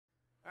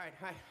All right,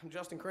 hi, I'm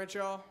Justin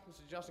Crenshaw. This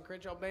is Justin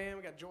Crenshaw Band.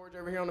 We got George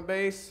over here on the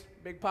bass,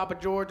 Big Papa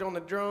George on the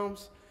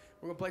drums.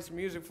 We're gonna play some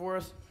music for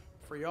us,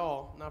 for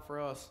y'all, not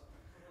for us.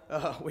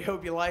 We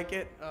hope you like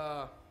it.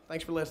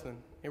 Thanks for listening.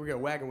 Here we go,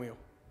 Wagon Wheel.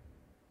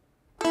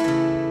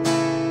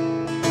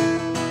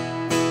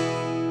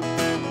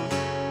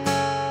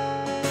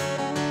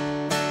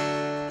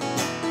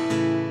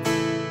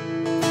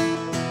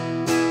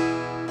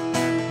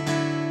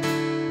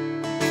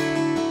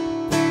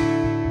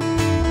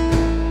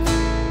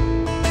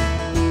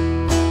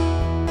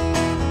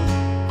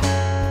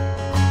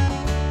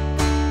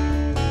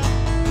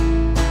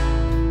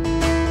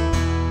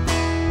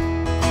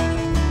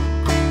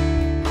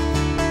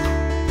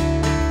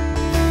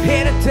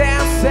 Headed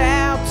down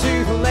south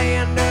to the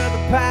land of the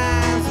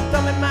pines,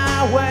 thumbing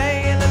my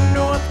way into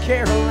North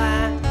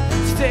Carolina.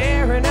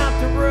 Staring up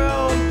the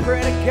road,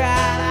 pray to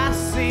God I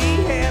see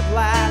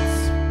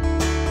headlights.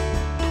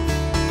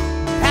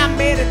 I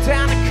made it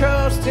down the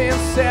coast in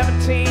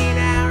 17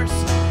 hours,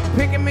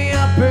 picking me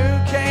up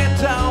bouquet of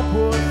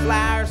dogwood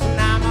flowers. And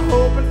I'm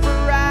hoping for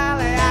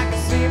Riley, I can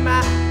see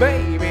my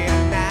baby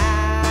tonight.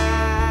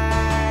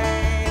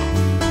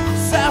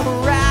 So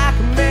rock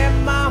me,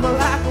 mama,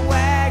 like a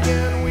wagon.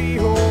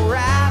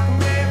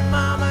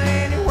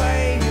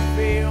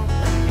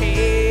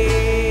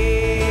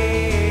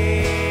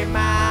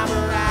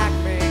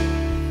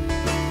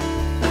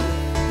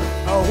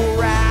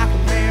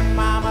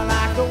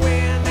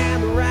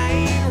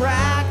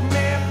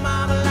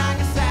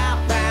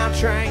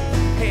 Train.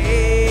 Hey,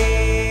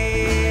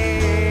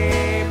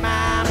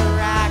 mama,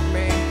 rock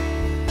me.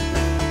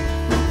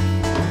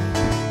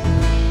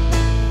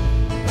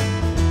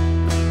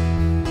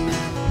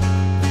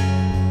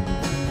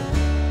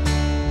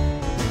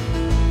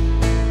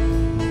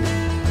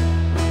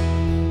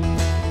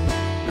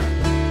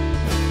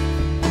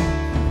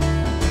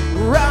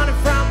 Running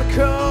from the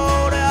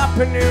cold up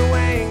in New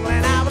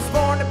England, I was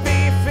born to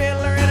be a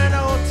fiddler in an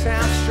old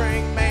town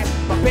string band.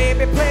 My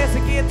baby plays the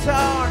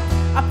guitar,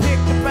 I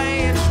picked the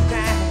banjo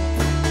down.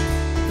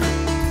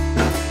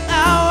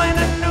 Oh, and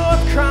the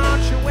North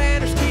Country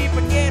winters keep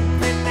getting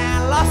me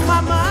now. Lost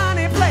my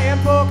money playing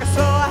poker,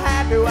 so I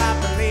had to, I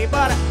believe.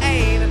 But I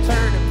ain't a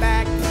turning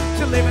back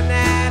to living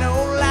that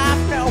old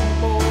life no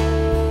more.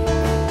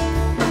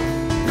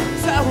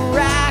 So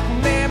rock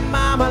me,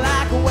 mama,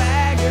 like a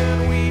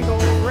wagon wheel.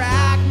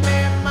 Rock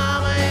me,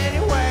 mama, any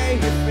way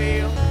you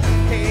feel.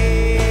 Hey,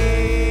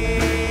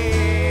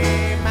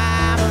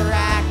 mama,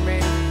 rock me.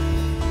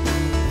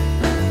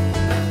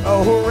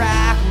 Oh,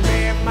 rock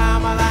me,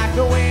 mama, like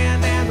the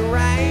wind and the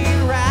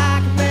rain.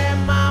 Rock me,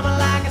 mama,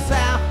 like a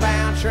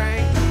southbound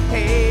train.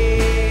 Hey,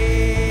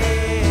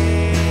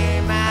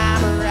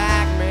 mama,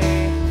 rock me.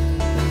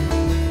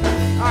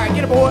 All right,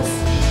 get it, boys.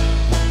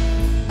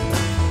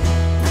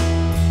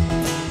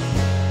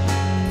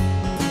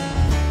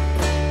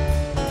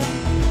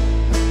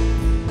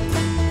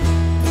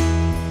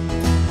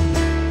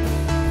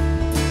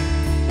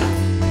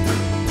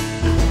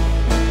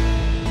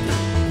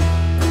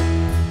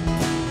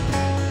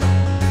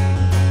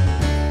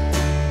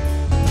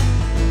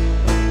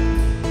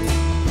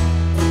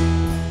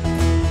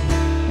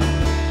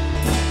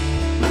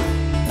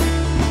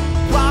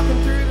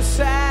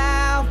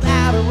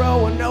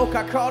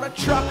 I caught a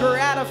trucker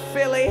out of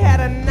Philly, had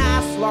a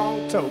nice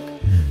long toke.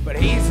 But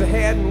he's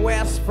heading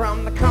west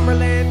from the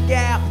Cumberland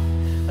Gap,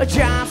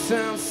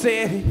 Johnson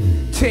City,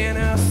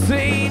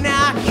 Tennessee.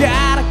 Now I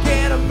gotta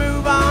get a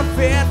move on,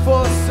 fit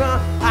for the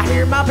sun. I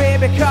hear my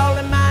baby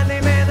calling my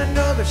name and I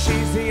know that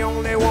she's the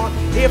only one.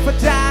 If I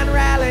die in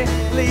Raleigh,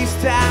 at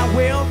least I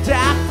will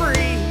die free.